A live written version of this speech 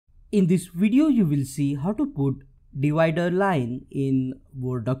In this video, you will see how to put divider line in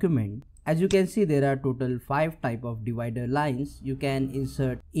Word document. As you can see, there are total 5 type of divider lines you can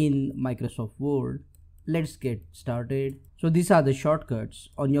insert in Microsoft Word. Let's get started. So these are the shortcuts.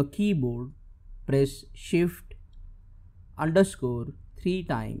 On your keyboard, press Shift _ 3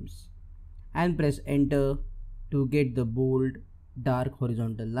 times and press enter to get the bold dark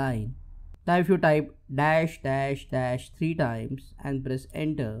horizontal line. Now if you type -- 3 times and press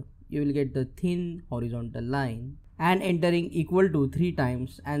enter, you will get the thin horizontal line, and entering equal to 3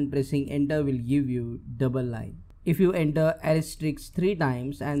 times and pressing enter will give you double line. If you enter * 3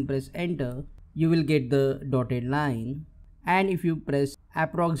 times and press enter, you will get the dotted line, and if you press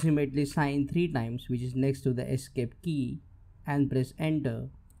approximately sign 3 times, which is next to the escape key, and press enter,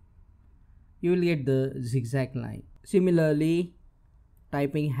 you will get the zigzag line. Similarly,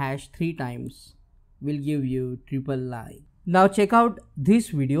 typing #3 times will give you triple line. Now check out this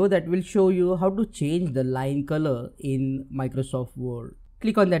video that will show you how to change the line color in Microsoft Word.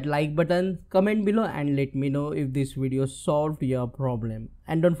 Click on that like button, comment below and let me know if this video solved your problem.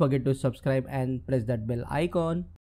 And don't forget to subscribe and press that bell icon.